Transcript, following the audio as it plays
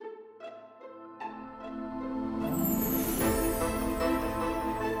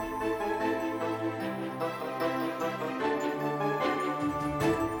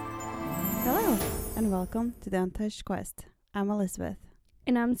welcome to the Untouched Quest. I'm Elizabeth.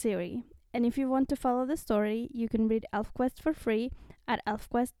 And I'm Siri. And if you want to follow the story, you can read ElfQuest for free at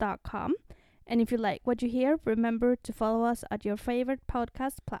elfquest.com. And if you like what you hear, remember to follow us at your favorite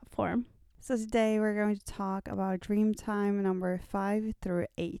podcast platform. So today we're going to talk about Dreamtime number 5 through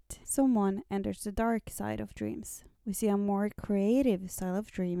 8. Someone enters the dark side of dreams. We see a more creative style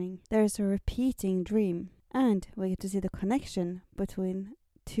of dreaming. There's a repeating dream. And we get to see the connection between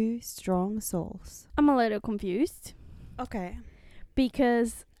two strong souls. I'm a little confused. Okay.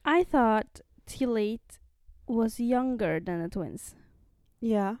 Because I thought Tillit was younger than the twins.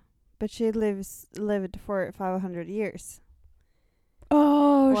 Yeah, but she lived for 500 years.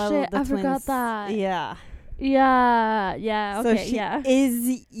 Oh, Well, shit. the I forgot twins- that. Yeah. Yeah. So Okay, she yeah.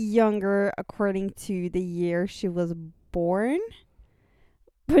 is younger according to the year she was born.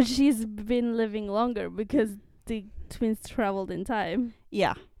 But she's been living longer because the twins traveled in time.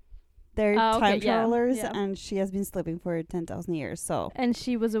 Yeah. They're Ah, okay, time yeah, travelers, yeah. and she has been sleeping for 10,000 years, so... And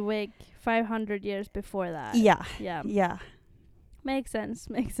she was awake 500 years before that. Yeah. Yeah. Yeah. Makes sense.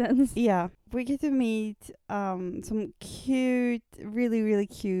 Yeah. We get to meet some cute, really, really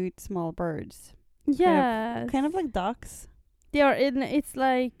cute small birds. Yeah. Kind of like ducks. They are it's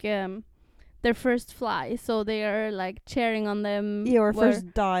like their first fly, so they are like cheering on them. Your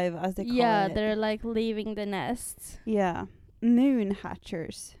first dive, as they call yeah, it. they're like leaving the nest. Yeah. Moon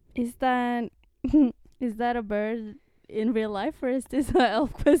hatchers. Is that a bird in real life, or is this an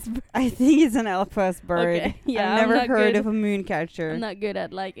ElfQuest bird? I think it's an elf-quest bird. Okay, yeah, I've I'm never not heard good. of a moon catcher. I'm not good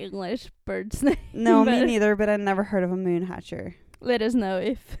at like English birds' names. No, me but neither, but I never heard of a moon hatcher. Let us know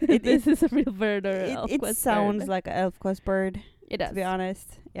if It- this is a real bird or an It ElfQuest sounds bird. like an elf-quest bird, It does. to be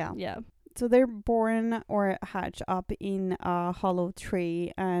honest. Yeah. Yeah. So they're born or hatch up in a hollow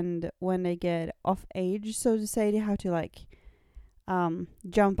tree, and when they get of age, so to say, they have to like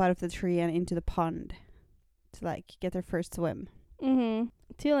jump out of the tree and into the pond to like get their first swim. Mm-hmm.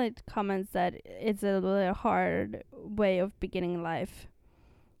 Tillit comments that it's a little hard way of beginning life.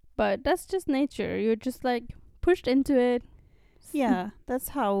 But that's just nature. You're just like pushed into it. Yeah, that's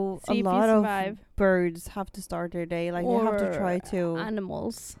how See a if you lot of survive. birds have to start their day. Like they have to try to...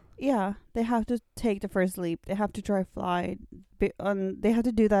 Animals. Yeah, they have to take the first leap. They have to try fly. They have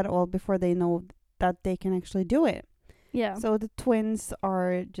to do that all before they know that they can actually do it. Yeah. So the twins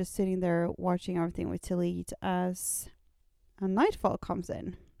are just sitting there watching everything with Tillit as a nightfall comes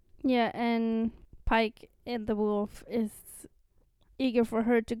in. Yeah, and Pike and the wolf is eager for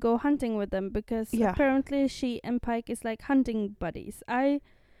her to go hunting with them because Yeah. apparently she and Pike is like hunting buddies. I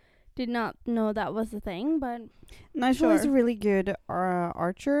did not know that was a thing, but Nightfall is a Sure. really good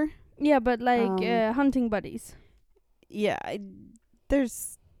archer. yeah, but like Um, hunting buddies. Yeah,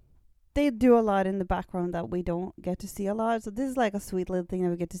 they do a lot in the background that we don't get to see a lot. So this is like a sweet little thing that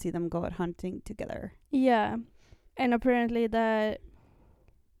we get to see them go out hunting together. Yeah. And apparently that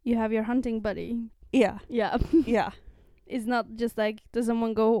you have your hunting buddy. Yeah, Yeah. yeah, It's not just like, does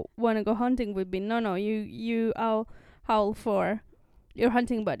someone want to go hunting with me? No, you howl for your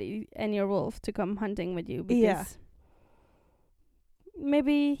hunting buddy and your wolf to come hunting with you. Because Yeah.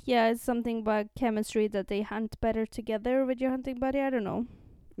 maybe, yeah, it's something about chemistry that they hunt better together with your hunting buddy. I don't know.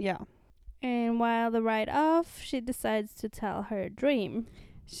 yeah. And while the ride off, she decides to tell her dream.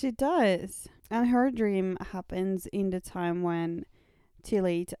 She does. And her dream happens in the time when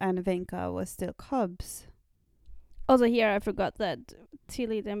Tillit and Venka was still cubs. Also here, I forgot that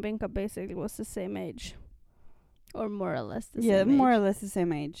Tillit and Benka basically was the same age. Or more or less the Yeah, same age. more or less the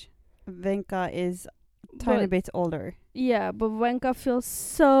same age. Venka is tiny But- bit older. Yeah, but Wenka feels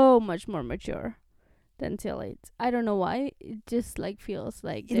so much more mature than Tillit. I don't know why. It just like feels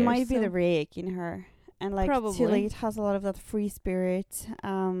like It might be the rake in her. And like Probably. Tillit has a lot of that free spirit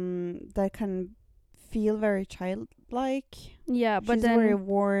that can feel very childlike. Yeah, but She's then very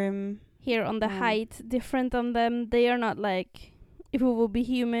warm. here on the um, height, different on them. They are not like, if it would be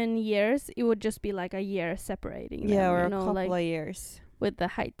human years, it would just be like a year separating Yeah, them, or you a know, couple like of years. with the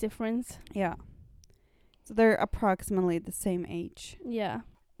height difference. Yeah. So they're approximately the same age. Yeah.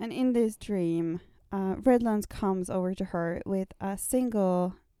 And in this dream, Redlands comes over to her with a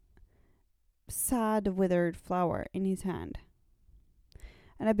single sad withered flower in his hand.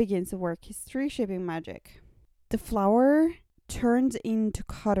 And it begins to work his tree-shaping magic. The flower turns into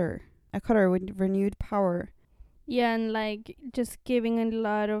a cutter with renewed power. Yeah, and like just giving a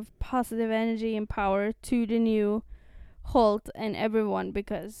lot of positive energy and power to the new Holt and everyone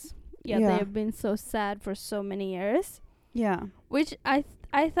because they Yeah. have been so sad for so many years. Yeah. Which I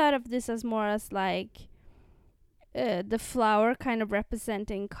thought of this as more as like the flower kind of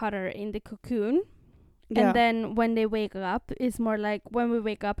representing Cutter in the cocoon. Yeah. And then when they wake up, it's more like when we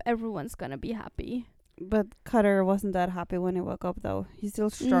wake up, everyone's gonna be happy. But Cutter wasn't that happy when he woke up, though. He still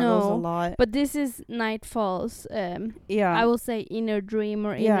struggles a No, lot. but this is Nightfall's. Yeah, I will say inner dream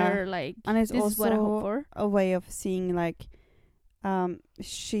or Yeah. inner like. and it's This is what I hope also for. a way of seeing like,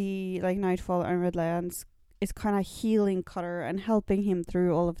 she like Nightfall and Redlands is kind of healing Cutter and helping him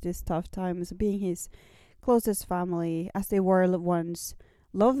through all of these tough times, being his closest family as they were once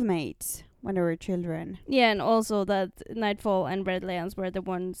love mates when they were children. Yeah, and also that Nightfall and Redlands were the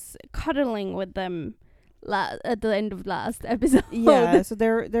ones cuddling with them at the end of last episode. Yeah, so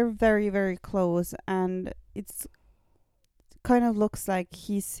they're very very close, and it's kind of looks like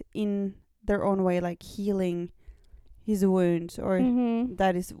he's in their own way like healing his wounds, or Mm-hmm.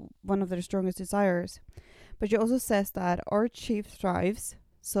 that is one of their strongest desires. But she also says that our chief thrives.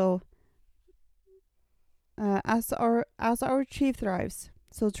 So as our chief thrives,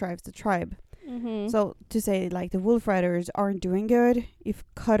 so thrives the tribe. Mm-hmm. So to say like the wolf riders aren't doing good if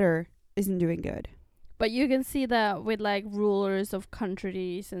Cutter isn't doing good. But you can see that with like rulers of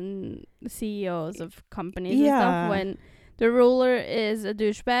countries and CEOs of companies and Yeah. stuff. When the ruler is a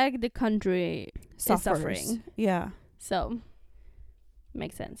douchebag, the country Suffers. is suffering. Yeah. So,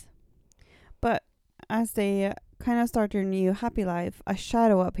 makes sense. But as they kind of start their new happy life, a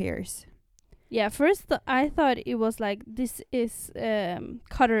shadow appears. Yeah, first I thought it was like this is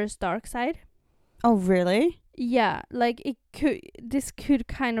Cutter's dark side. Oh, really? Yeah, like this could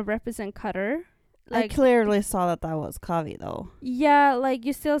kind of represent Cutter. I Like clearly saw that was Kavi, though. yeah, like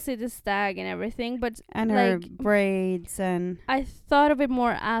you still see the stag and everything, but And her like braids and... I thought of it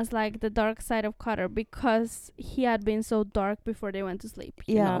more as like the dark side of Cutter because he had been so dark before they went to sleep.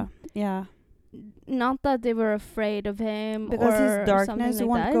 You know? Yeah. Not that they were afraid of him Because or his darkness something like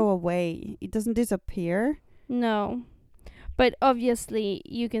won't that. go away. It doesn't disappear. No. But obviously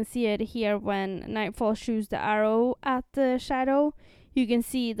you can see it here when Nightfall shoots the arrow at the shadow. You can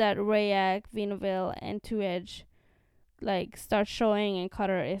see that Rayak, Vinoville, and Two Edge like start showing, and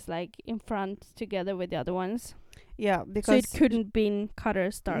Cutter is like in front together with the other ones. Yeah, So because... it couldn't been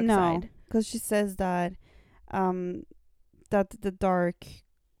Cutter's dark No, side. because she says that that the dark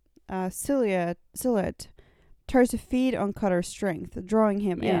silhouette tries to feed on Cutter's strength, drawing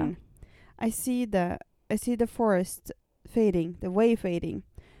him Yeah. in. I see the forest fading, the way fading.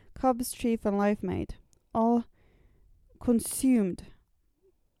 Cubs, chief, and life mate, all consumed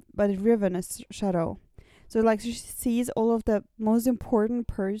by the ravenous shadow. So like she sees all of the most important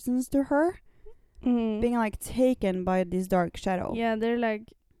persons to her being like taken by this dark shadow. Yeah, they're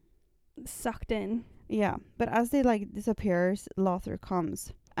like sucked in. Yeah, but as they like disappears, Lothar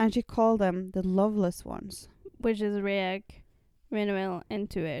comes, and she called them the loveless ones. Which is Rayak, Vinoville, and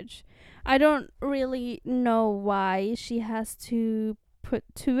Two Edge. I don't really know why she has to put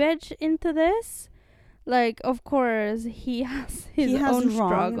Two Edge into this. Like, of course, he has his own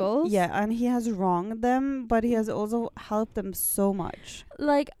struggles. Yeah, and he has wronged them, but he has also helped them so much.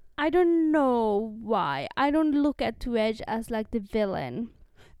 Like, I don't know why. I don't look at Two Edge as like the villain.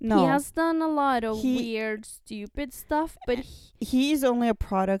 No, He has done a lot of He- weird, stupid stuff, but he is only a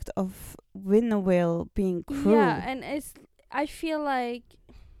product of Winnowill being cruel. yeah, and I feel like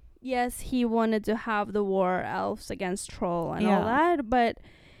yes, he wanted to have the war elves against troll and all Yeah. that, but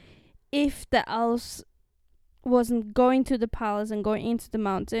if the elves wasn't going to the palace and going into the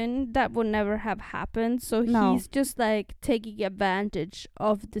mountain, that would never have happened. So No. he's just like taking advantage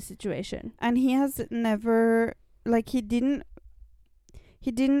of the situation. And he has never, like, he didn't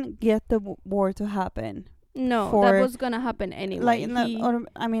get the war to happen. No, For- that was gonna happen anyway. Like,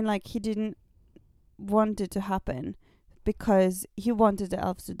 He- like, he didn't want it to happen because he wanted the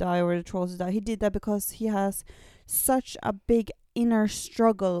elves to die or the trolls to die. He did that because he has such a big inner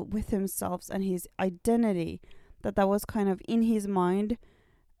struggle with himself and his identity that was kind of in his mind.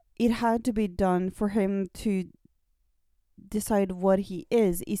 It had to be done for him to decide what he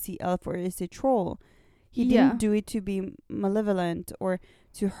is. Is he elf or is he troll? He Yeah. didn't do it to be malevolent or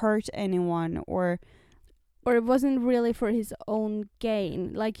to hurt anyone or it wasn't really for his own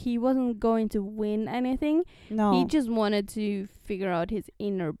gain. Like, he wasn't going to win anything. no. He just wanted to figure out his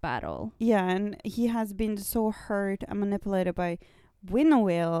inner battle. Yeah, and he has been so hurt and manipulated by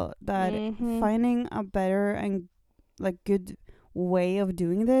Winnowill that Mhm. finding a better and like good way of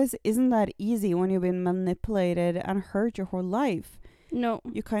doing this isn't that easy when you've been manipulated and hurt your whole life. No.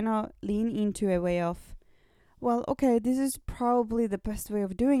 You kind of lean into a way of, well, okay, this is probably the best way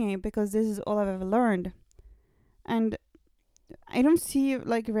of doing it because this is all I've ever learned. And I don't see,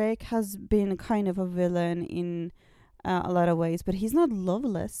 like, Rake has been kind of a villain in a lot of ways, but he's not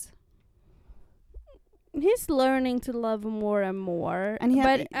loveless. He's learning to love more and more. And he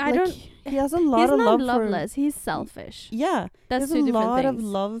but I don't. He has a lot He's of not love loveless. He's selfish. for... Yeah, That's there's two a different lot things. of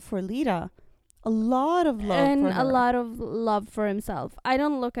love for Lita. a lot of love and for her. a lot of love for himself. I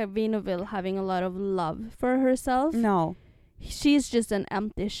don't look at Vinoville having a lot of love for herself. No. She's just an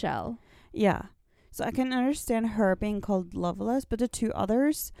empty shell. Yeah. So I can understand her being called loveless, but the two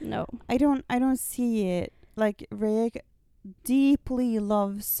others, No. I don't see it. Like Rick deeply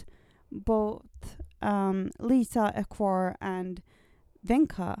loves both Lisa, Equar, and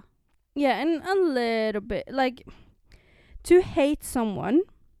Venka. Yeah, and a little bit like to hate someone,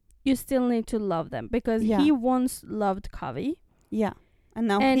 you still need to love them because Yeah. he once loved Kavi. Yeah. And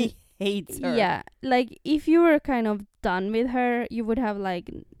now And he hates her. Yeah, like if you were kind of done with her, you would have like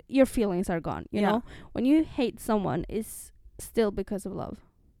your feelings are gone, you Yeah. know? When you hate someone, it's still because of love.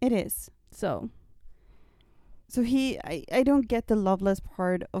 It is. So, I don't get the loveless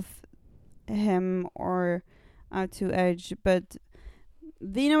part of him or to Edge, but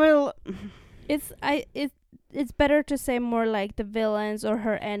Vinoville, it's better to say more like the villains or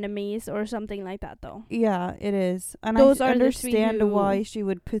her enemies or something like that though. yeah, it is. And Those I are the three understand who- why she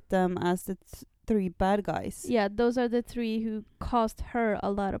would put them as the three bad guys. Yeah, those are the three who caused her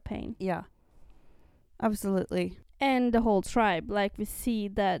a lot of pain. Yeah. Absolutely. And the whole tribe, like we see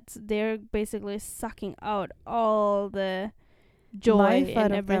that they're basically sucking out all the joy Life out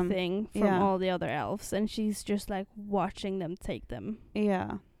and of them. everything from Yeah. all the other elves, and she's just like watching them take them.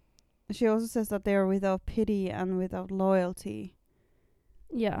 Yeah. She also says that they are without pity and without loyalty,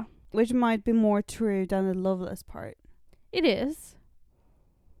 Yeah, which might be more true than the loveless part. it is.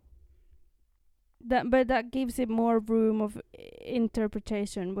 But that gives it more room of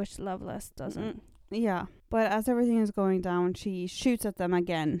interpretation, which Loveless doesn't. Yeah. But as everything is going down, she shoots at them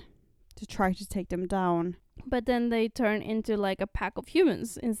again to try to take them down. But then they turn into like a pack of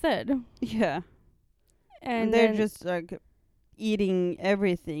humans instead, Yeah. and they're then- just like eating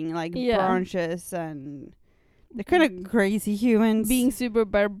everything, like Yeah. branches, and they're kind of crazy humans. being super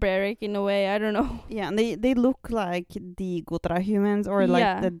barbaric in a way. I don't know. Yeah, and they look like the Gotra humans, or like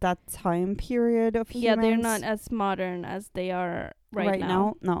Yeah. that time period of humans. Yeah, they're not as modern as they are right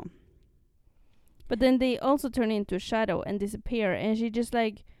now. No. But then they also turn into a shadow and disappear, and she just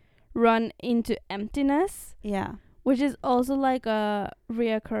like run into emptiness, Yeah. which is also like a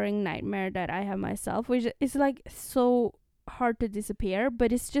reoccurring nightmare that I have myself, which is like so hard to disappear,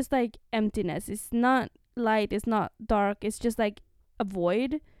 but it's just like emptiness. It's not light, it's not dark, it's just like a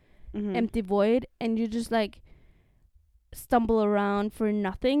void, Mhm. empty void, and you just like stumble around for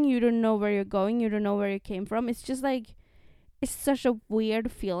nothing. You don't know where you're going, you don't know where you came from. It's just like it's such a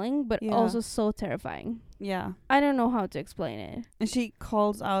weird feeling, but Yeah. also so terrifying. Yeah. I don't know how to explain it. And she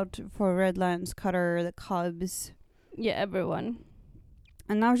calls out for Redlands, Cutter, the Cubs. Yeah, everyone.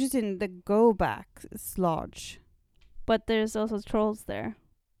 And now she's in the Go Back Lodge. But there's also trolls there.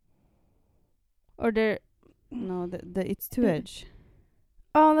 Or there. No, it's Two Edge.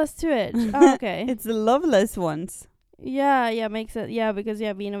 Oh, that's Two Edge. Oh, okay. It's the loveless ones. Yeah, makes it. Yeah, because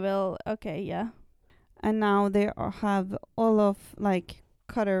Venaville. Okay, yeah. And now they have all of like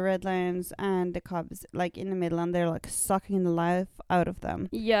Cutter, Redlands, and the Cubs like in the middle, and they're like sucking the life out of them.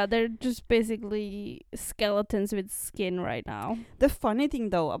 Yeah, they're just basically skeletons with skin right now. The funny thing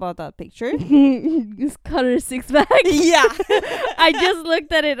though about that picture, This Cutter six pack. yeah, I just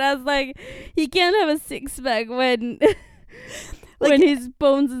looked at it as like he can't have a six pack when Like, when he's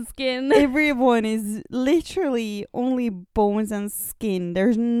bones and skin. everyone is literally only bones and skin.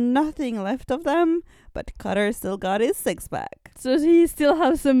 There's nothing left of them, but Cutter still got his six pack. So he still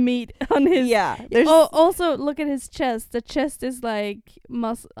has some meat on his. Yeah, there's Oh, also look at his chest. The chest is like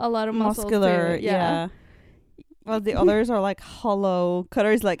a lot of muscles muscular. too. Yeah. Well, the others are like hollow.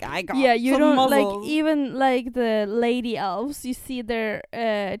 Cutter's like, I got Yeah, you some don't muscles. like even like the lady elves. You see their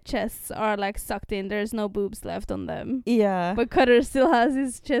chests are like sucked in. There's no boobs left on them. Yeah. But Cutter still has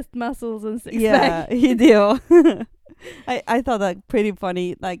his chest muscles and six Yeah, pack. he do. I thought that pretty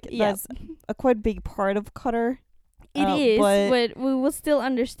funny. Like Yeah. that's a quite big part of Cutter. It is, but but we will still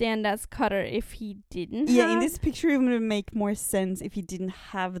understand that's Cutter if he didn't. yeah, in have- this picture it would make more sense if he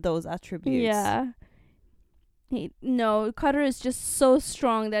didn't have those attributes. Yeah. No, Cutter is just so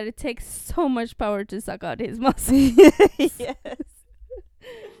strong that it takes so much power to suck out his muscles. Yes.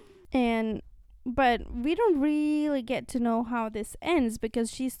 But we don't really get to know how this ends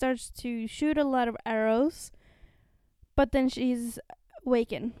because she starts to shoot a lot of arrows, but then she's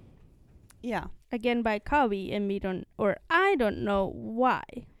wakened Yeah. again by Kawi, and I don't know why.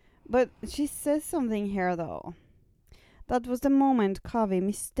 But she says something here though. That was the moment Kavi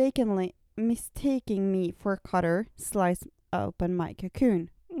mistaking me for Cutter sliced open my cocoon.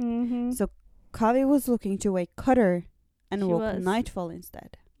 Mm-hmm. So Kavi was looking to wake Cutter and She woke was. Nightfall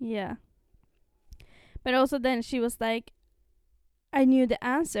instead. Yeah. But also then she was like, I knew the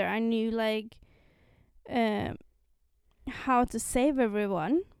answer. I knew like um, how to save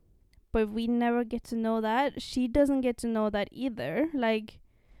everyone, but we never get to know that. She doesn't get to know that either, like,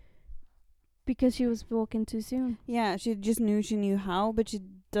 because she was walking too soon. Yeah, she just knew she knew how, but she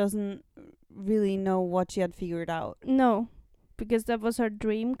doesn't really know what she had figured out. No, because that was her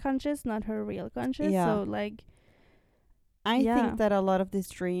dream conscious, not her real conscious. Yeah. So, like, I Yeah. think that a lot of this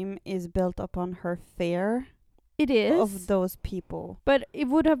dream is built upon her fear it is. of those people. But it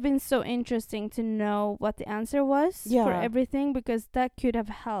would have been so interesting to know what the answer was for Yeah. everything, because that could have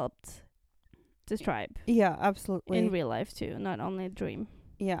helped the tribe Yeah, absolutely. in real life too, not only dream.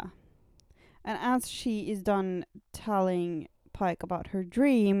 Yeah. And as she is done telling Pike about her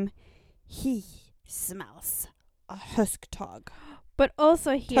dream, he smells a husk tog. But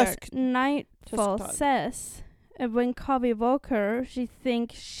also here, Tusk- Nightfall Tusk dog. says when Kavi woke her, she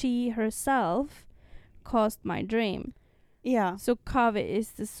thinks she herself caused my dream. Yeah. So Kavi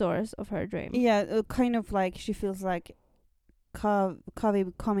is the source of her dream. Yeah, kind of like she feels like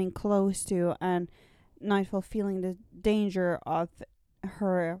Kavi coming close to, and Nightfall feeling the danger of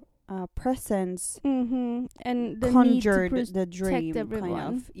her presence Mm-hmm. And the conjured need to the dream, kind everyone.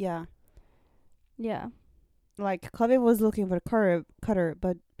 of. Yeah. Yeah. Like, Kavi was looking for the cutter,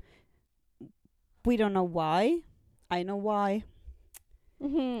 but we don't know why. I know why.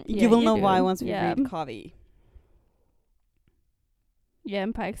 Mm-hmm. You will know do. why once we Yeah. read Kavi. Yeah,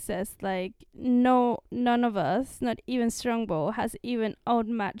 and Pike says, like, no, none of us, not even Strongbow, has even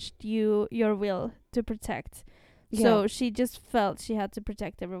outmatched your will to protect. So she just felt she had to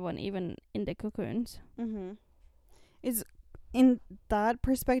protect everyone, even in the cocoons. Mm-hmm. It's, in that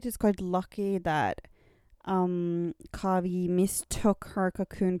perspective, it's quite lucky that Kavi mistook her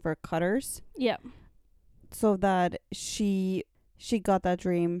cocoon for Cutter's, Yeah. so that she got that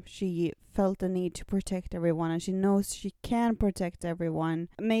dream. She felt the need to protect everyone, and she knows she can protect everyone.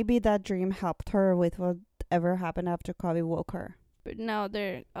 Maybe that dream helped her with whatever happened after Kavi woke her. But now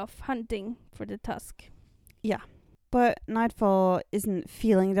they're off hunting for the tusk. Yeah. But Nightfall isn't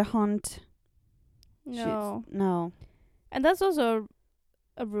feeling the hunt. No. No. And that's also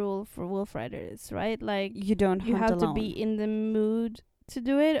a rule for wolf riders, right? Like, You don't you hunt have alone. to be in the mood to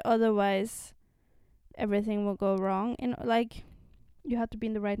do it, otherwise everything will go wrong. And, like, you have to be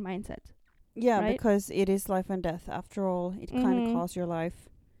in the right mindset. Yeah, right? because it is life and death. After all, it kind of Mhm. costs your life.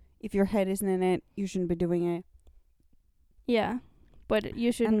 If your head isn't in it, you shouldn't be doing it. Yeah. But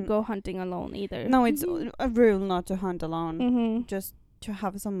you shouldn't And- go hunting alone either. No, it's a rule not to hunt alone. Mm-hmm. Just to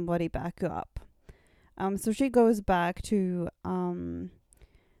have somebody back you up. So she goes back to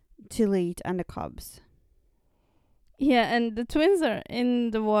Leet and the cubs. Yeah, and the twins are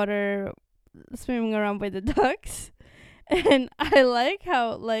in the water swimming around with the ducks. And I like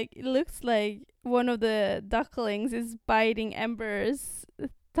how, like, it looks like one of the ducklings is biting Ember's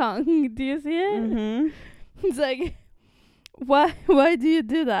tongue. Do you see it? Mm-hmm. It's like, why do you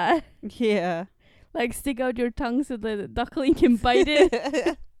do that? Yeah. Like, stick out your tongue so the duckling can bite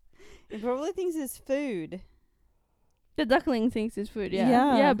it. It probably thinks it's food. The duckling thinks it's food, yeah.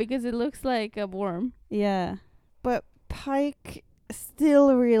 Yeah. Yeah, because it looks like a worm. Yeah. But Pike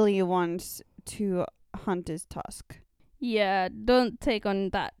still really wants to hunt his tusk. Yeah, don't take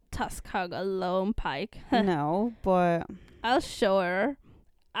on that tusk hug alone, Pike. No, but I'll show her.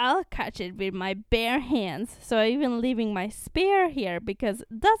 I'll catch it with my bare hands. So I'm even leaving my spear here because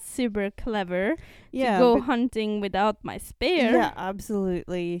that's super clever yeah, to go but- hunting without my spear. yeah,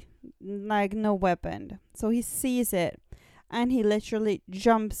 absolutely, like no weapon. So he sees it, and he literally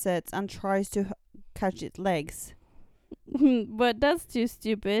jumps it and tries to catch its legs. But that's too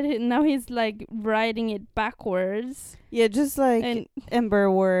stupid. Now he's like riding it backwards. Yeah, just like And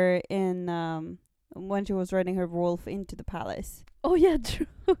Ember were in when she was riding her wolf into the palace. oh yeah, true.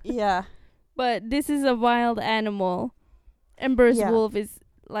 Yeah, But this is a wild animal. Ember's Yeah. wolf is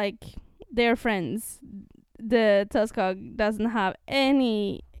like they're friends. The Tuskog doesn't have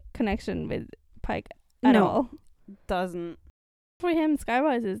any connection with Pike at No. all. doesn't. For him,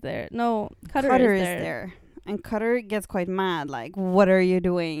 Skywise is there. No, Cutter, Cutter is there. And Cutter gets quite mad, like, what are you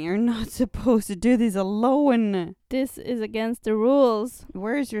doing? You're not supposed to do this alone. This is against the rules.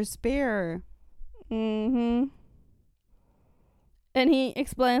 Where's your spear? Mm-hmm. And he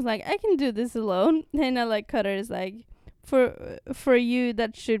explains like, I can do this alone. And I like Cutter is like, for you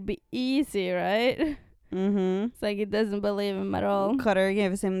that should be easy, right? Mm-hmm. It's like he doesn't believe him at all. Cutter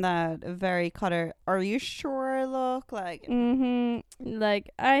gives him that very Cutter, are you sure look? Like, Mm-hmm. Like,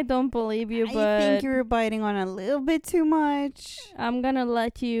 I don't believe you, I but think you're biting on a little bit too much. I'm gonna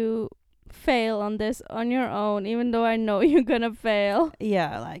let you fail on this on your own, even though I know you're gonna fail.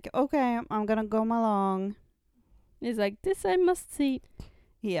 Yeah, like, okay, I'm gonna go along. He's like, this I must see.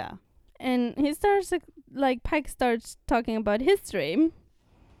 Yeah. And he starts, Pike starts talking about his dream,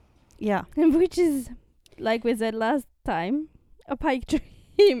 Yeah. which is, like we said last time, a Pike dream.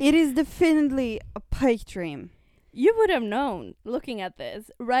 It is definitely a Pike dream. You would have known, looking at this,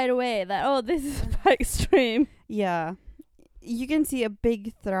 right away that, oh, this is Pike's dream. Yeah. You can see a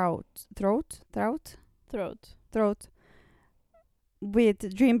big throat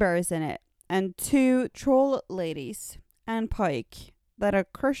with dreamberries in it, and 2 troll ladies and Pike that are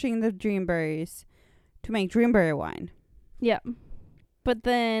crushing the dreamberries to make dreamberry wine. Yeah. But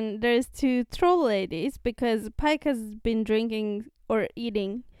then there's 2 troll ladies, because Pike has been drinking or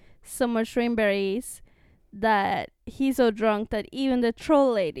eating so much dreamberries that he's so drunk that even the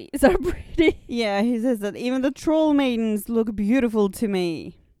troll ladies are pretty. Yeah, he says that even the troll maidens look beautiful to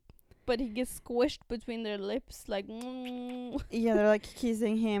me. But he gets squished between their lips, like. Yeah, they're like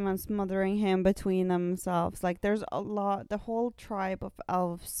kissing him and smothering him between themselves. Like, there's a lot. The whole tribe of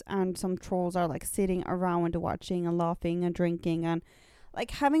elves and some trolls are like sitting around watching and laughing and drinking and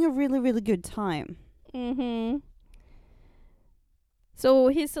like having a really, really good time. Mm-hmm. So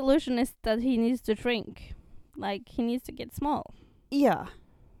his solution is that he needs to shrink. Like, he needs to get small. Yeah.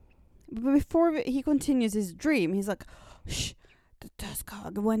 But before he continues his dream, he's like, shh, the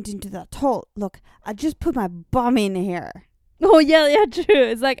Tuskog went into that hole. Look, I just put my bum in here. Oh, yeah, true.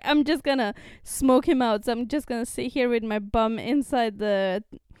 It's like, I'm just gonna smoke him out. So I'm just gonna sit here with my bum inside the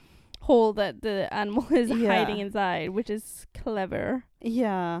hole that the animal is hiding inside, which is clever.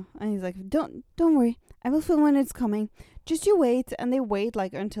 Yeah. And he's like, don't worry. I will film when it's coming. Just you wait. And they wait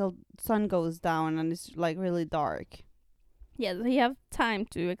like until sun goes down and it's like really dark. Yeah, so he have time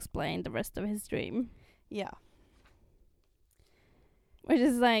to explain the rest of his dream. Yeah. Which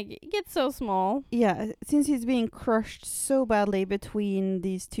is like, it gets so small. Yeah, since he's being crushed so badly between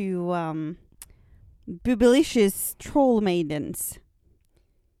these 2 boobylicious troll maidens,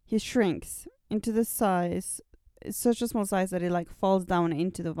 he shrinks into the size. It's such a small size that it like falls down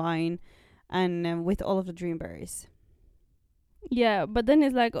into the vine and with all of the dreamberries. Yeah, but then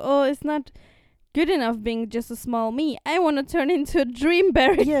he's like, oh, it's not good enough being just a small me. I want to turn into a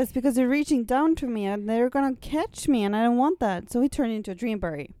dreamberry. Yes, because they're reaching down to me and they're gonna catch me and I don't want that. So he turned into a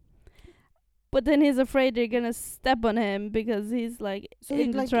dreamberry. But then he's afraid they're gonna step on him because he's like So in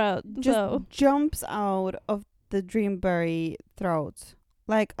he the like throat. just So jumps out of the dreamberry throat.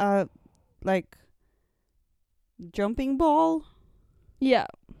 Like a jumping ball. yeah,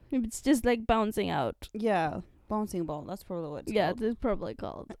 it's just like bouncing out. Yeah. Bouncing ball, that's probably what it's Yeah, called. that's probably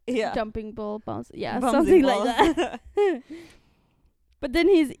called. Yeah. Jumping ball, bounce. Yeah, Bouncing something ball. like that. But then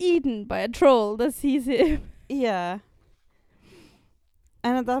he's eaten by a troll that sees him. Yeah.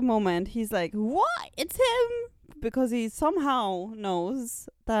 And at that moment, he's like, what? It's him! Because he somehow knows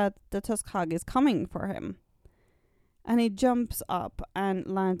that the Tuskog is coming for him. And he jumps up and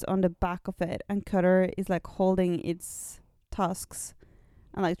lands on the back of it. And Cutter is like holding its tusks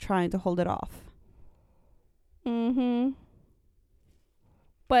and like trying to hold it off. Mm-hmm.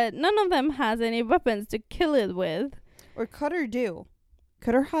 But none of them has any weapons to kill it with. Or Cutter do.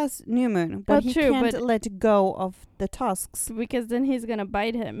 Cutter has New Moon, but he can't let go of the tusks. Because then he's gonna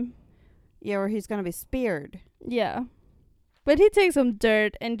bite him. Yeah, or he's gonna be speared. Yeah. But he takes some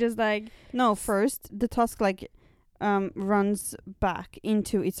dirt and just like... No, first, the tusk like runs back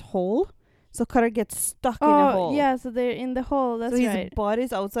into its hole. So Cutter gets stuck in a hole. Oh, yeah, so they're in the hole, that's right. So right. his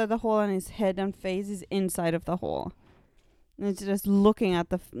body's outside the hole and his head and face is inside of the hole. And it's just looking at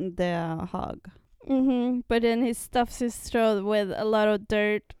the hog. Mm-hmm. But then he stuffs his throat with a lot of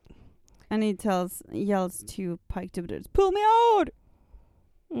dirt. And he yells to Pike to birds, pull me out!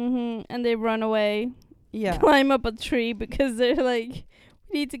 Mm-hmm. And they run away. Yeah. Climb up a tree because they're like,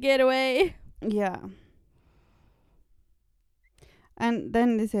 we need to get away. Yeah. And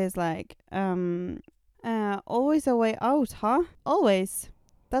then it says like, always a way out, huh? Always.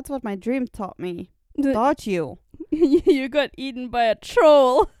 That's what my dream taught me. Taught you. You got eaten by a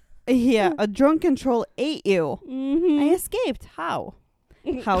troll. Yeah, a drunken troll ate you. Mm-hmm. I escaped. How?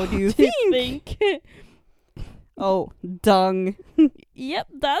 How do you think? Oh, dung. Yep,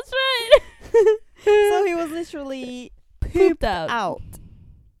 that's right. So he was literally pooped out.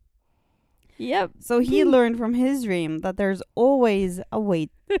 Yep. So he learned from his dream that there's always a way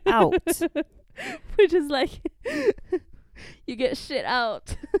out. Which is like, you get shit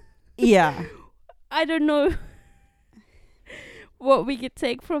out. Yeah. I don't know what we could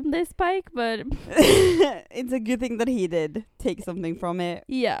take from this, Pike, but... It's a good thing that he did take something from it.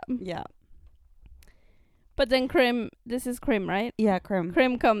 Yeah. Yeah. But then this is Krim, right? Yeah, Krim.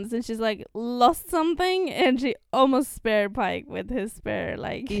 Krim comes and she's like, lost something, and she almost spared Pike with his spear,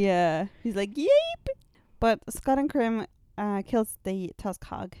 like... Yeah. He's like, yeep! But Scott and Krim kills the Tusk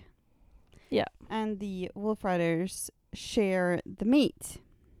Hog. Yeah. And the wolf riders share the meat.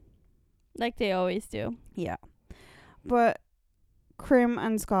 Like they always do. Yeah. But Krim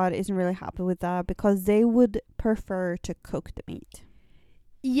and Scott isn't really happy with that because they would prefer to cook the meat.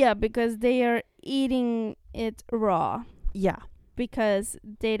 Yeah, because they are eating it raw. Yeah. Because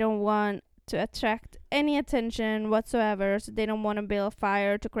they don't want to attract any attention whatsoever. So they don't want to build a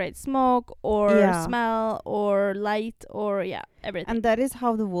fire to create smoke or smell or light or everything. And that is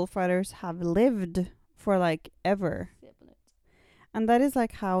how the wolf riders have lived for like ever. And that is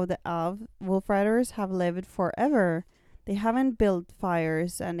like how the wolf riders have lived forever. They haven't built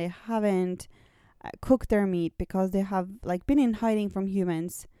fires and they haven't cooked their meat because they have like been in hiding from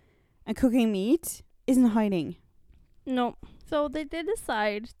humans. And cooking meat isn't hiding. No. So they did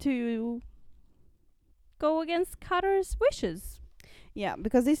decide to go against Cutter's wishes. Yeah,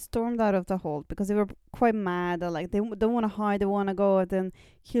 because they stormed out of the hold because they were quite mad that like they don't want to hide, they want to go out and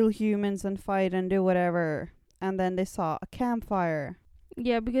kill humans and fight and do whatever. And then they saw a campfire.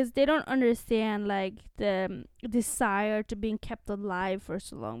 Yeah, because they don't understand like the desire to being kept alive for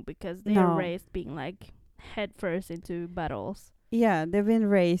so long because they are raised being like head first into battles. Yeah, they've been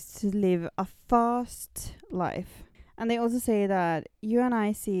raised to live a fast life. And they also say that you and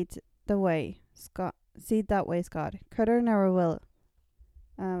I see it the way, Scott. See it that way, Scott. Cutter never will.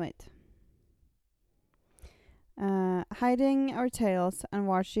 Hiding our tails and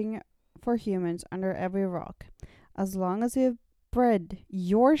watching for humans under every rock. As long as you've bred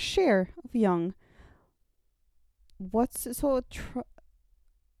your share of young, what's so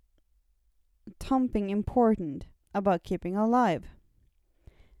thumping important about keeping alive?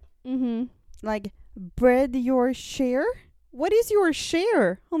 Like, bred your share? What is your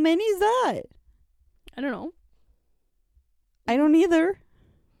share? How many is that? I don't know. I don't either.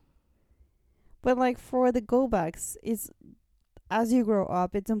 But like for the go backs, is as you grow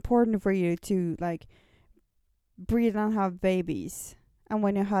up, it's important for you to like breed and have babies. And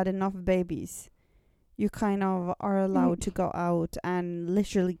when you had enough babies, you kind of are allowed to go out and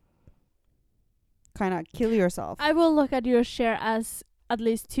literally kind of kill yourself. I will look at your share as at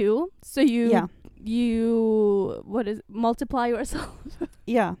least 2. So you multiply yourself.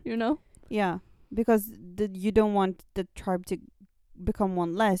 Yeah. You know? Yeah. Because you don't want the tribe to become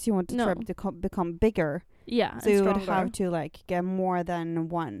one less. You want the tribe to become bigger. Yeah. So you would have to like get more than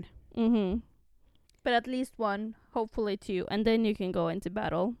one. But at least 1, hopefully 2, and then you can go into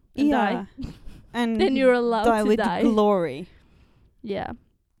battle and die. And then you're allowed die to with die. Glory. Yeah.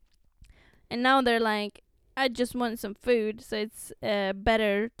 And now they're like, I just want some food, so it's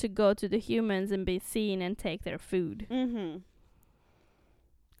better to go to the humans and be seen and take their food.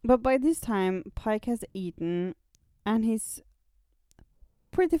 But by this time, Pike has eaten, and he's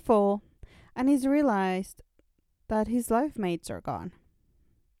pretty full, and he's realized that his life mates are gone.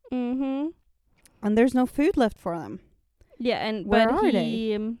 And there's no food left for them. Yeah, and where but are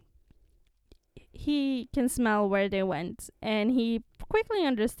they? He can smell where they went, and he quickly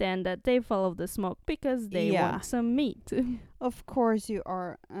understands that they follow the smoke because they want some meat. Of course you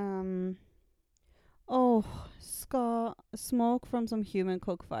are. Scott, smoke from some human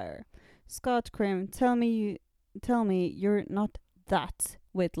cook fire. Scott Krim, tell me you're not that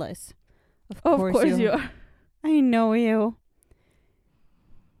witless. Of course you are. I know you.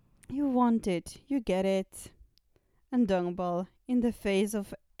 You want it. You get it. And Dungball in the face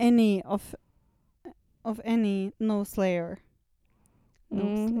of any no slayer.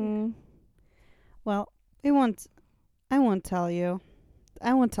 Well, I won't tell you.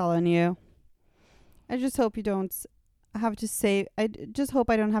 I won't tell on you. I just hope you don't have to save. Just hope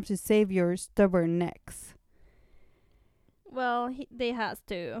I don't have to save your stubborn necks. Well, they has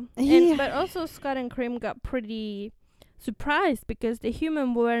to. Yeah. But also Scott and Krim got pretty surprised because the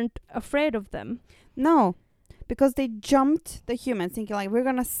human weren't afraid of them. No, because they jumped the humans thinking like we're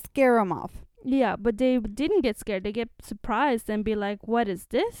gonna scare them off. Yeah, but they didn't get scared. They get surprised and be like, "What is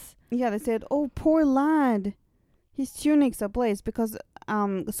this?" Yeah, they said, "Oh, poor lad, his tunic's ablaze," because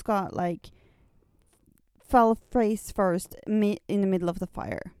Scott like fell face first in the middle of the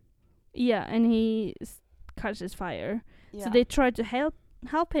fire. Yeah, and he catches fire. Yeah. So they tried to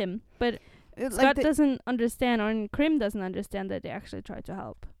help him, but Scott doesn't understand, or Krim doesn't understand that they actually tried to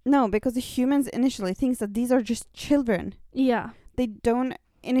help. No, because the humans initially thinks that these are just children. Yeah. They don't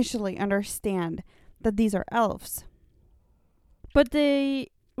initially understand that these are elves. But they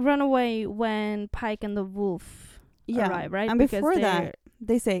run away when Pike and the wolf arrive, right? And before that,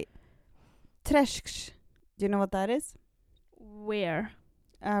 they say, Treshksh. Do you know what that is? Where?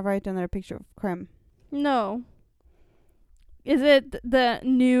 Right under a picture of Krim. No. Is it the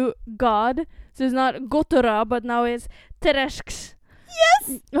new god? So it's not Gotora, but now it's Tereshksh.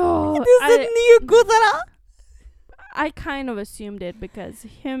 Yes! Oh, It is the new Godzilla! I kind of assumed it because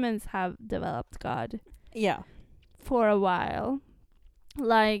humans have developed God Yeah. for a while.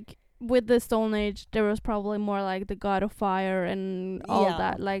 Like, with the Stone Age, there was probably more like the God of Fire and all Yeah.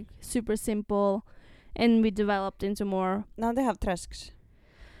 that, like, super simple. And we developed into more... Now they have Trasks.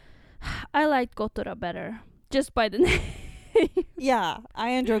 I liked Gotora better, just by the name. Yeah, I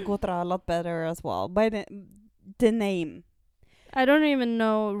enjoy Gotra a lot better as well. By the name. I don't even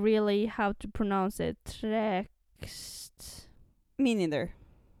know really how to pronounce it. Trext. Me neither.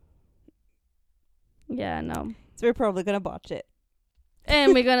 Yeah, no. So we're probably gonna botch it.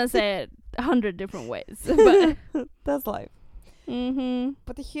 And we're gonna say it 100 different ways. But That's life. mm-hmm.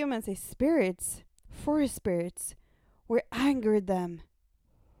 But the humans say spirits, forest spirits, we angered them,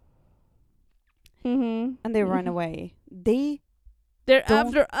 Mm-hmm. and they run away. They're don't-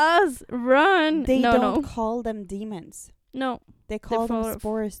 after us. Run. They no, don't no. call them demons. No. They call them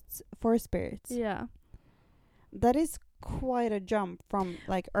forest- forest spirits. Yeah. That is quite a jump from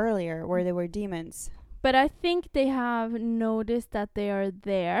like earlier where they were demons. But I think they have noticed that they are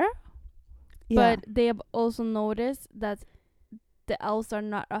there. Yeah. But they have also noticed that the elves are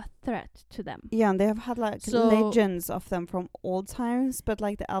not a threat to them. Yeah, and they have had like So- legends of them from old times, but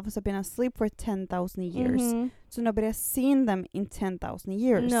like the elves have been asleep for 10,000 years. Mhm. So nobody has seen them in 10,000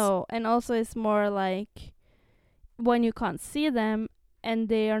 years. No, and also it's more like when you can't see them and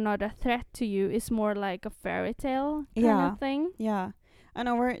they are not a threat to you, it's more like a fairy tale kind Yeah. of thing. Yeah. And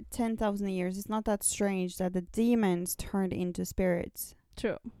over 10,000 years, it's not that strange that the demons turned into spirits.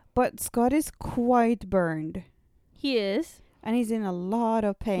 True. But Scott is quite burned. He is. And he's in a lot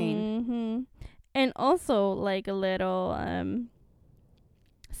of pain. Mm-hmm. And also like a little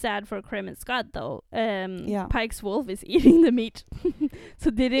sad for Krim and Scott though. Yeah. Pike's wolf is eating the meat. So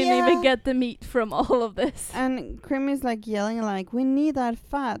they didn't Yeah. even get the meat from all of this. And Krim is like yelling like, we need that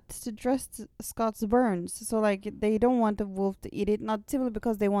fat to dress Scott's burns. So like they don't want the wolf to eat it, not simply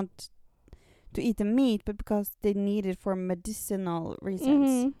because they want to eat the meat, but because they need it for medicinal reasons.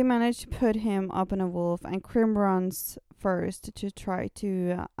 Mhm. They manage to put him up on a wolf, and Krim runs first to try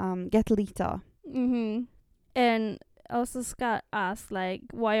to get Lita. Mm-hmm. And also Scott asks like,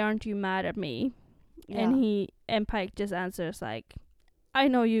 why aren't you mad at me? And Pike just answers like, I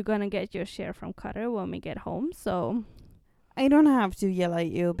know you're gonna get your share from Cutter when we get home, so I don't have to yell at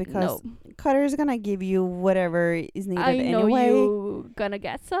you because no. Cutter's gonna give you whatever is needed I know anyway. you gonna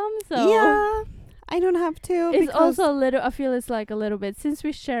get some, so Yeah, I don't have to. it's because also a little. I feel it's like a little bit since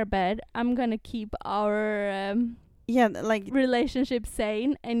we share bed. I'm gonna keep our yeah, like relationship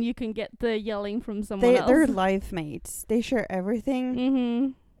sane, and you can get the yelling from someone they're else. life mates. They share everything.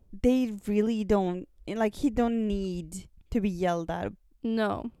 Mm-hmm. They really don't like. He don't need to be yelled at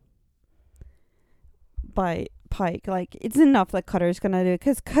No. by Pike. Like it's enough that Cutter's gonna do it,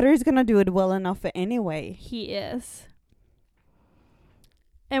 because Cutter's gonna do it well enough anyway. He is.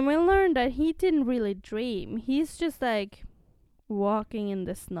 And we learned that he didn't really dream. He's just like walking in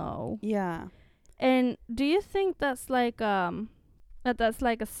the snow. Yeah. And do you think that's like that's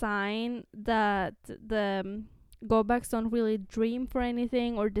like a sign that the go-backs don't really dream for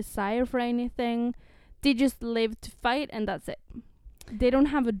anything or desire for anything? They just live to fight and that's it. They don't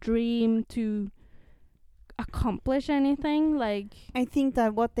have a dream to accomplish anything. Like I think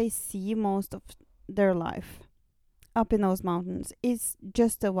that what they see most of their life up in those mountains is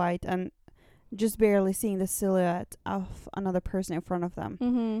just the white and just barely seeing the silhouette of another person in front of them.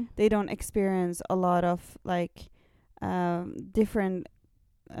 mm-hmm. They don't experience a lot of like different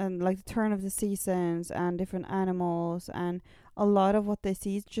like the turn of the seasons and different animals, and a lot of what they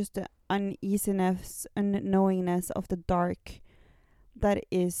see is just the uneasiness and knowingness of the dark that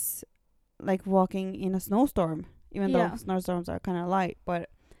is like walking in a snowstorm, even Yeah. though snowstorms are kind of light. But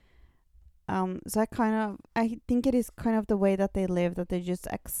so I think it is kind of the way that they live, that they just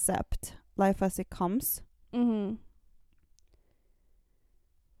accept life as it comes. Mm-hmm.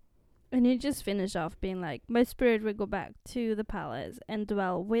 And he just finished off being like, my spirit will go back to the palace and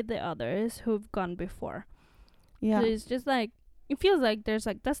dwell with the others who've gone before. Yeah. So it's just like, it feels like there's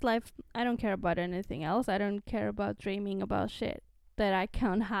like, that's life. I don't care about anything else. I don't care about dreaming about shit that I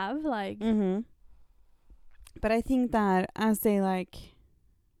can't have. Like, Mm-hmm. But I think that as they like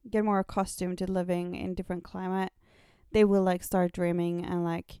get more accustomed to living in different climate, they will like start dreaming and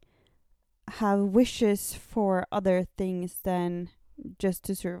like have wishes for other things than just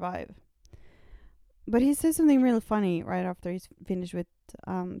to survive. But he says something really funny right after he's finished with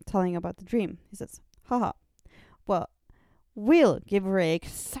telling about the dream. He says, haha, well, we'll give Rake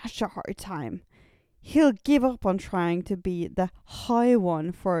such a hard time. He'll give up on trying to be the high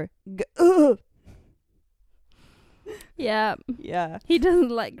one for Yeah. Yeah. He doesn't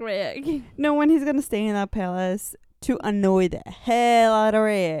like Rick. No one he's gonna stay in that palace to annoy the hell out of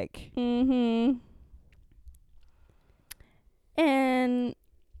Rick. Mm-hmm. And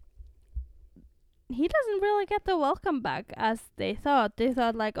he doesn't really get the welcome back as they thought. They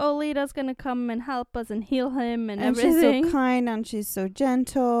thought like, oh, Lita's gonna come and help us and heal him and everything. She's so kind and she's so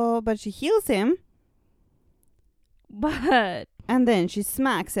gentle, but she heals him. But And then she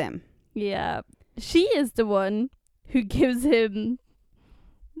smacks him. yeah, she is the one who gives him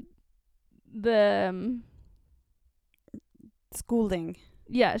the Scolding.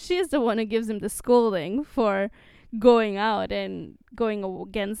 yeah, she is the one who gives him the scolding for going out and going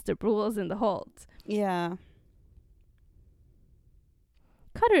against the rules in the hold. Yeah.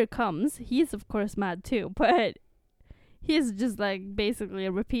 Cutter comes. He's of course mad too, but he's just like basically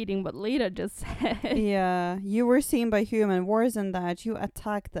repeating what Lita just said. Yeah. You were seen by human. Worse than that, you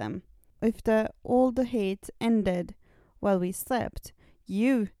attacked them. If the old hate ended while we slept,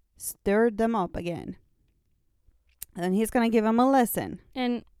 you stirred them up again. And he's gonna give him a lesson.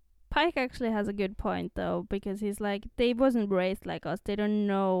 And Pike actually has a good point though, because he's like, they wasn't raised like us. They don't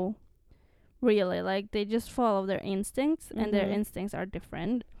know really. Like they just follow their instincts, and their Mhm. instincts are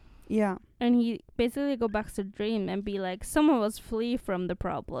different. Yeah. And he basically go back to Dream and be like, some of us flee from the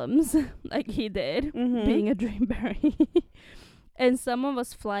problems, like he did, Mhm. being a Dreamberry. And some of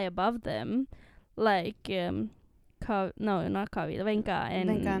us fly above them, like not Kavi, Venka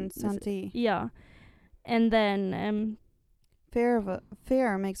and Santi. yeah. And then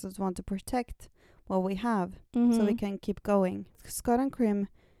Fear makes us want to protect what we have, so we can keep going. Scott and Krim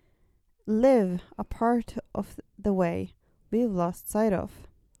live a part of the way we've lost sight of.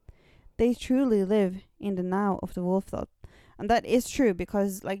 They truly live in the now of the wolf thought. And that is true,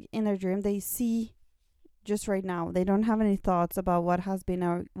 because like in their dream they see just right now. They don't have any thoughts about what has been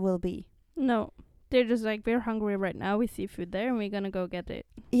or will be. No, they're just like, we're hungry right now. We see food there, and we're gonna go get it.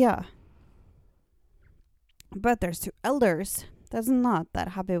 Yeah. But there's two elders that's not that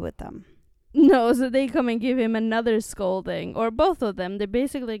happy with them. No, so they come and give him another scolding, or both of them. They're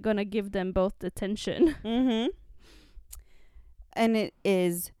basically gonna give them both detention. Mm-hmm. And it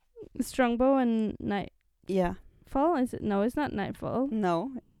is... Strongbow and Yeah. Nightfall? Is it? No, it's not Nightfall.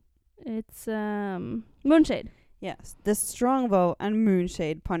 No. It's Moonshade. Yes. The Strongbow and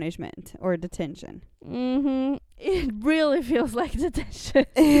Moonshade punishment or detention. Mm-hmm. It really feels like detention.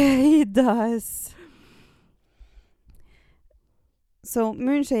 It does. So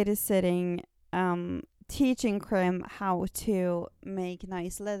Moonshade is sitting, teaching Krim how to make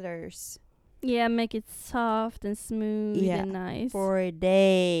nice letters. Yeah, make it soft and smooth and nice. For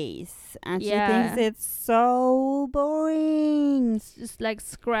days. And Yeah. she thinks it's so boring. It's just like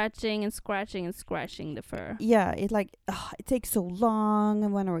scratching and scratching and scratching the fur. Yeah, it takes so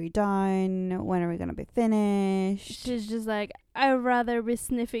long. When are we done? When are we gonna be finished? She's just like, I'd rather be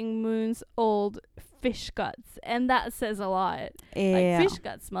sniffing Moon's old fish guts. And that says a lot. Yeah. Like, fish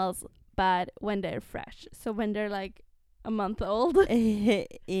gut smells bad when they're fresh. So when they're like a month old.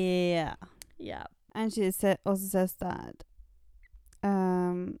 Yeah. Yeah. And she also says that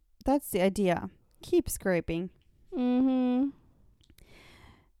that's the idea. Keep scraping. Mm-hmm.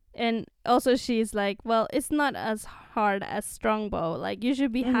 And also she's like, well, it's not as hard as Strongbow. Like, you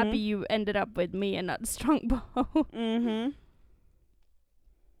should be happy you ended up with me and not Strongbow. Mm-hmm.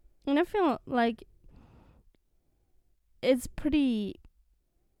 And I feel like it's pretty...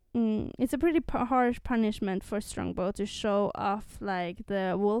 it's a pretty harsh punishment for Strongbow to show off like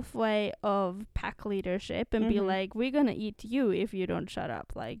the wolf way of pack leadership and be like, we're gonna eat you if you don't shut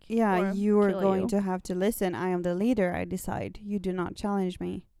up. Like, yeah, you are going you. to have to listen. I am the leader. I decide. You do not challenge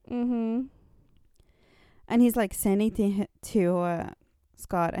me. Mm-hmm. And he's like sending to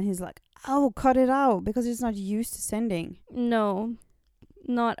Scott, and he's like, "Oh, cut it out," because he's not used to sending. No,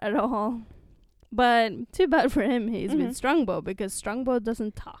 not at all. But too bad for him, he's with Strongbow, because Strongbow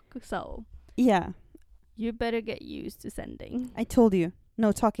doesn't talk, so... Yeah. You better get used to sending. I told you.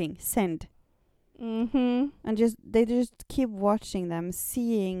 No talking. Send. Mm-hmm. And they just keep watching them,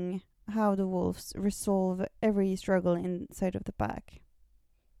 seeing how the wolves resolve every struggle inside of the pack.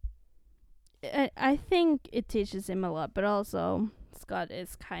 I think it teaches him a lot, but also Scott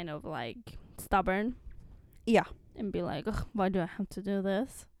is kind of like stubborn. Yeah. And be like, ugh, why do I have to do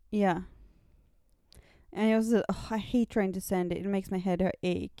this? Yeah. And he also said, I hate trying to send it. It makes my head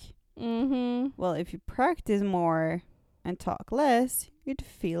ache. Mm-hmm. Well, if you practice more and talk less, you'd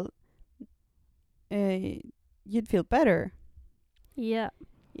feel better. Yeah.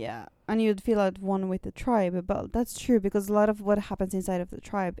 Yeah. And you'd feel at one with the tribe. But that's true, because a lot of what happens inside of the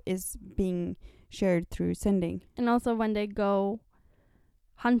tribe is being shared through sending. And also when they go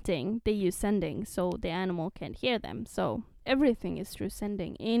hunting, they use sending, so the animal can't hear them. So everything is through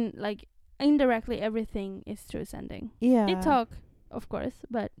sending. Indirectly, everything is through sending. Yeah. They talk, of course,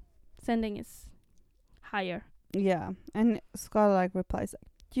 but sending is higher. Yeah. And Scott like replies like,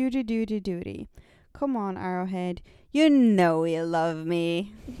 duty, duty, duty. Come on, Arrowhead. You know you love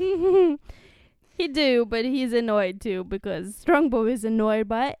me. He do, but he's annoyed too because Strongbow is annoyed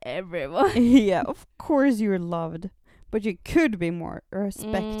by everyone. Yeah, of course you're loved. But you could be more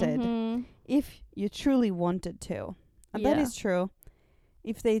respected if you truly wanted to. And that Yeah. is true.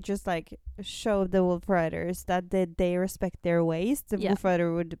 If they just like show the wolf riders that they respect their ways, the Yeah. wolf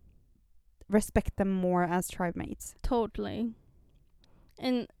rider would respect them more as tribe mates. Totally.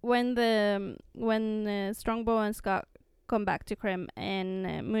 And when Strongbow and Scott come back to Krim and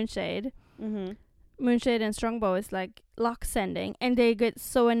Moonshade, Mm-hmm. Moonshade and Strongbow is like lock sending, and they get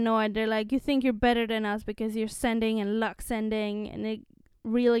so annoyed. They're like, "You think you're better than us because you're sending and lock sending," and it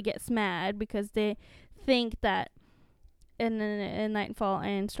really gets mad because they think that in Nightfall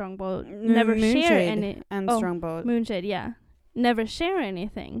and Strongbow never share any. and oh, Strongbow. Moonshade, yeah, never share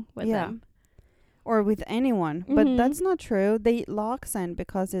anything with Yeah. them. Or with anyone. But Mhm. that's not true. They lock send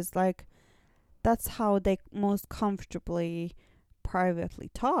because it's like that's how they most comfortably privately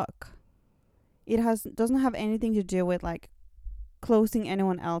talk. It doesn't have anything to do with like closing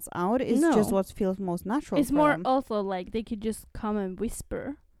anyone else out. It's No. just what feels most natural. It's for more them. also like they could just come and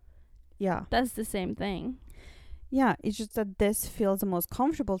whisper. Yeah. That's the same thing. Yeah, it's just that this feels the most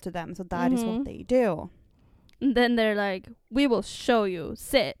comfortable to them, so that is Mhm. what they do. And then they're like, "We will show you.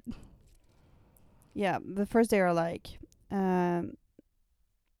 Sit." Yeah, the first they are like,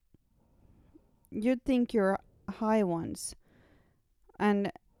 you'd think you're high ones.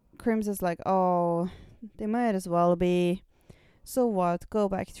 And Crims is like, oh, they might as well be. So what? Go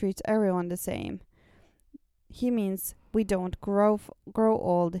back, treat everyone the same. He means we don't grow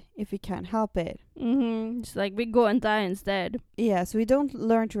old if we can't help it. It's like we go and die instead. Yes, we don't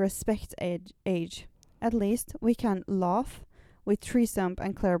learn to respect age. At least we can laugh with Tree Stump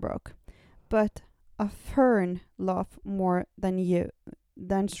and Clarebrook. But a fern laugh more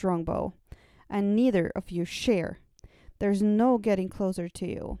than Strongbow. And neither of you share. There's no getting closer to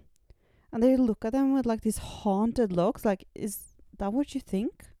you. And they look at them with like these haunted looks. Like, is that what you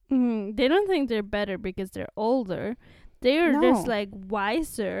think? They don't think they're better because they're older. They're No. just like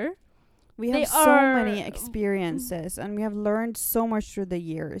wiser. We They have so many are- experiences and we have learned so much through the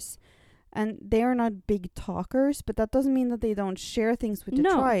years. And they are not big talkers, but that doesn't mean that they don't share things with the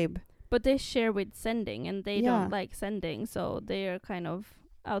No. tribe. But they share with sending, and they Yeah. don't like sending, so they are kind of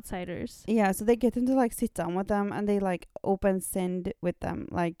outsiders. Yeah, so they get them to like sit down with them and they like open send with them,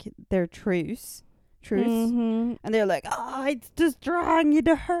 like their truce. Mhm. And they're like, oh, it's destroying it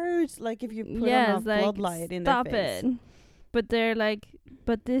hurts. Like if you put on a like, floodlight in their stop face. it. But they're like,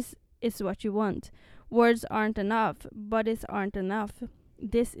 but this is what you want. Words aren't enough. Bodies aren't enough.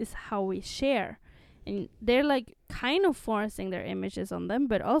 This is how we share. And they're like kind of forcing their images on them,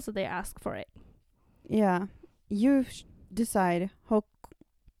 but also they ask for it. Yeah, you decide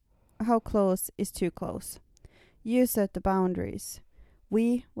how close is too close. You set the boundaries.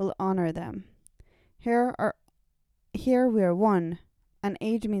 We will honor them. Here we are one, and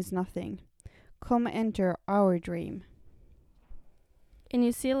age means nothing. Come enter our dream. And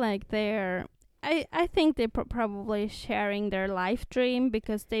you see like I think they're probably sharing their life dream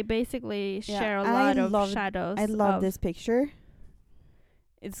because they basically Yeah, share a I lot of love- shadows. I love of- this picture.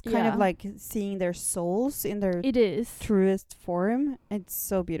 It's kind Yeah. of like seeing their souls in their It is. truest form. It's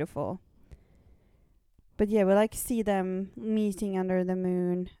so beautiful. But yeah, we like see them meeting under the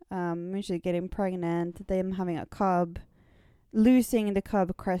moon, Moonshade getting pregnant, them having a cub, losing the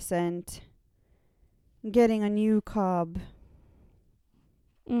cub Crescent, getting a new cub.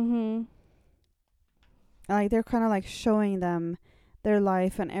 Like they're kind of like showing them their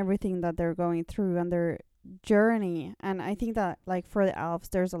life and everything that they're going through and their journey. And I think that like for the elves,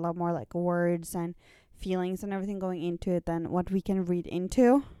 there's a lot more like words and feelings and everything going into it than what we can read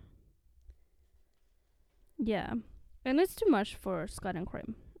into. Yeah. And it's too much for Scott and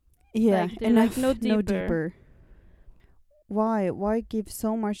Krim. Yeah, Like, they're like, no no deeper. deeper. Why give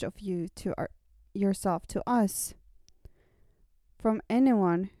so much of you to yourself to us? From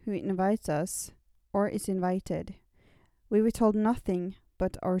anyone who invites us or is invited, we were told nothing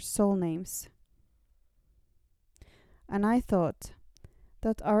but our soul names. And I thought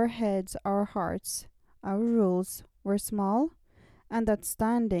that our heads, our hearts, our rules were small, and that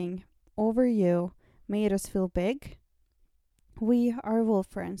standing over you made us feel big. We, our wolf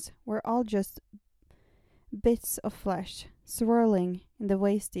friends, were all just bits of flesh swirling in the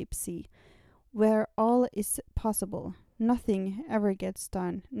waist deep sea, where all is possible, Nothing ever gets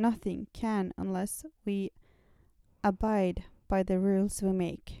done. Nothing can unless we abide by the rules we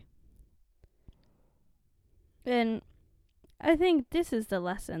make. And I think this is the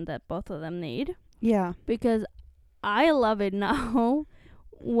lesson that both of them need. Yeah. Because I love it now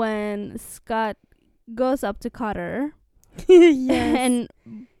when Scott goes up to Cutter Yes. and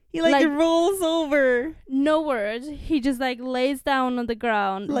he like, like- rolls over. no words, he just like lays down on the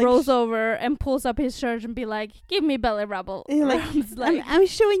ground, Like rolls over and pulls up his shirt and be like, give me belly rubble. He like, Rubs, like, I'm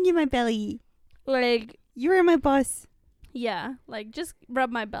showing you my belly. like, You're my boss. yeah, like just rub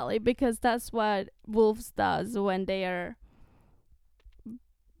my belly, because that's what wolves does when they are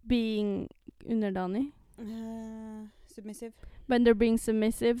being underdanig. Submissive. When they're being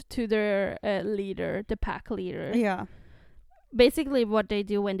submissive to their leader, the pack leader. Yeah. Basically what they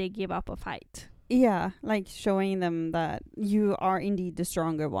do when they give up a fight. Yeah, like showing them that you are indeed the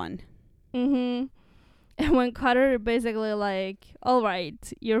stronger one. Mm-hmm. And when Cutter basically like, all right,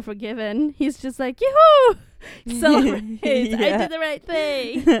 you're forgiven, he's just like, yoo-hoo! Celebrate, I did the right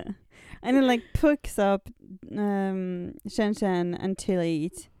thing. And then like picks up Shen Shen and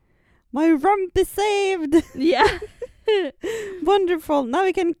Tillit. My rump is saved. Yeah. Wonderful. Now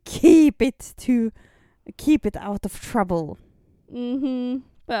we can keep it out of trouble. Mm-hmm.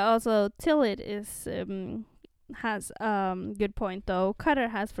 But also Tillit is has good point though. Cutter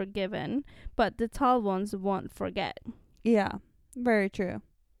has forgiven, but the tall ones won't forget. Yeah, very true.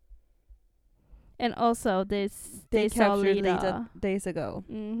 And also They saw captured Lita. Lita days ago.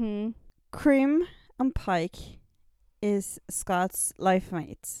 Mm-hmm. Krim and Pike is Scott's life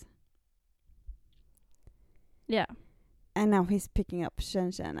mates. Yeah. And now he's picking up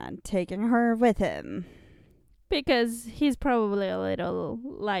Shen Shen and taking her with him. Because he's probably a little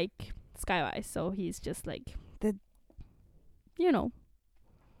like Skywise, so he's just like, you know.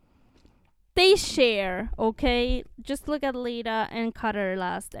 They share, okay? Just look at Lita and Cutter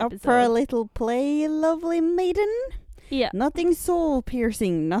last Up episode. for a little play, lovely maiden? Yeah. Nothing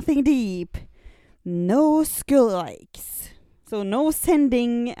soul-piercing, nothing deep. No skull-likes. So no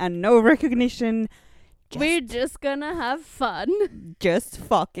sending and no recognition. We're just gonna have fun. Just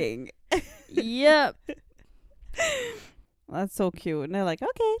fucking. Yep. That's so cute. And they're like,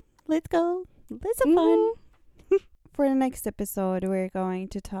 okay, let's go. Let's have fun. Mhm. For the next episode, we're going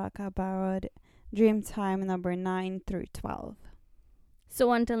to talk about Dreamtime number 9 through 12.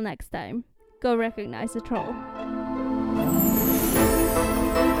 So until next time, go recognize the troll.